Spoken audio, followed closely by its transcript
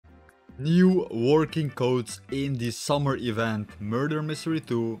New working codes in the summer event, Murder Mystery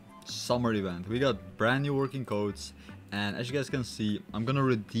 2 summer event. We got brand new working codes, and as you guys can see, I'm gonna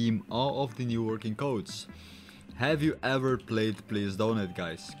redeem all of the new working codes. Have you ever played Please Donate,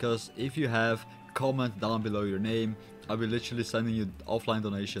 guys? Because if you have, comment down below your name. I'll be literally sending you offline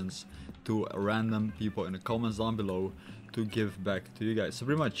donations to random people in the comments down below to give back to you guys. So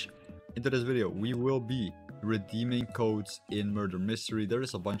pretty much into this video we will be redeeming codes in Murder Mystery. There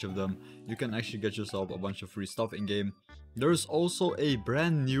is a bunch of them. You can actually get yourself a bunch of free stuff in game. There's also a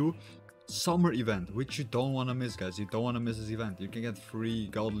brand new summer event which you don't want to miss, guys. You don't want to miss this event. You can get free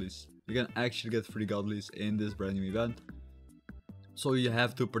godlies. You can actually get free godlies in this brand new event, so you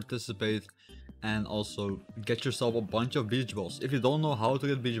have to participate and also get yourself a bunch of beach balls. If you don't know how to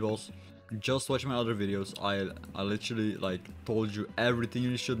get beach balls, just watch my other videos. I literally like told you everything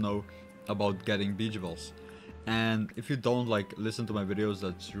you should know about getting beach balls. And if you don't like listen to my videos,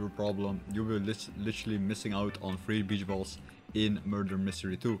 that's your problem. You will literally missing out on free beach balls in Murder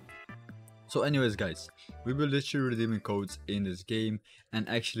Mystery 2. So anyways, guys, we will literally redeeming codes in this game and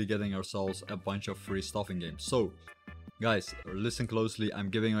actually getting ourselves a bunch of free stuff in game. So guys, listen closely. I'm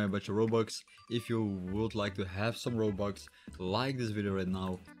giving away a bunch of Robux. If you would like to have some Robux, like this video right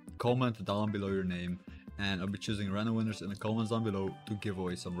now, comment down below your name, and I'll be choosing random winners in the comments down below to give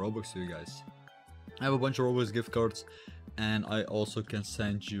away some Robux to you guys. I have a bunch of Robux gift cards, and I also can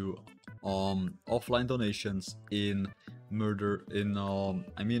send you offline donations in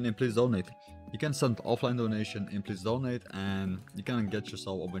in Please Donate. You can send offline donation in Please Donate, and you can get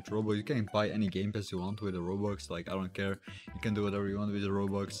yourself a bunch of Robux. You can buy any game pass you want with the Robux, like I don't care. You can do whatever you want with the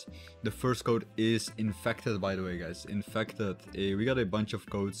Robux. The first code is Infected, by the way, guys. Infected. We got a bunch of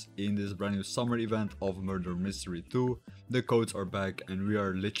codes in this brand new summer event of Murder Mystery 2. The codes are back and we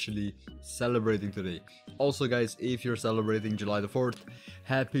are literally celebrating today. Also, guys, if you're celebrating July the 4th,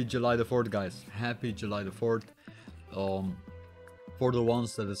 happy July the 4th, guys. Happy July the 4th. For the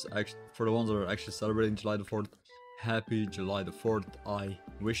ones that are actually celebrating July the 4th, happy July the 4th. I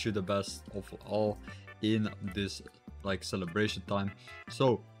wish you the best of all in this like celebration time.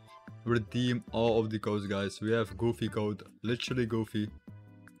 So redeem all of the codes, guys. We have Goofy code, literally Goofy.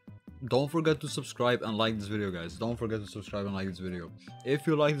 Don't forget to subscribe and like this video, guys. Don't forget to subscribe and like this video. If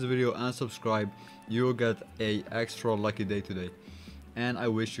you like this video and subscribe, you will get a extra lucky day today, and I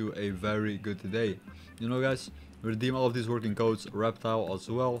wish you a very good day. You know, guys, redeem all of these working codes. Reptile as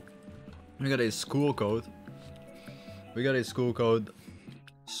well. We got a school code. We got a school code.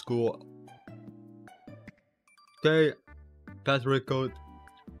 School. Okay. Patrick code.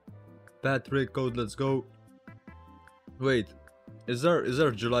 Patrick code. Let's go. Wait, is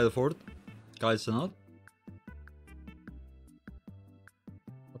there July the 4th? Guys, not.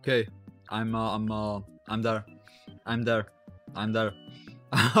 Okay, I'm there. I'm there.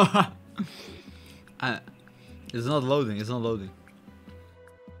 It's not loading. It's not loading.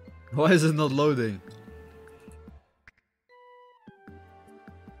 Why is it not loading?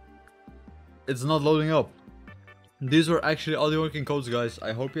 It's not loading up. These were actually all the working codes, guys.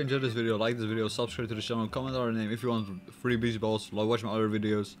 I hope you enjoyed this video. Like this video, subscribe to the channel, comment our name if you want free beach balls, watch my other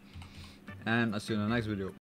videos, and I'll see you in the next video.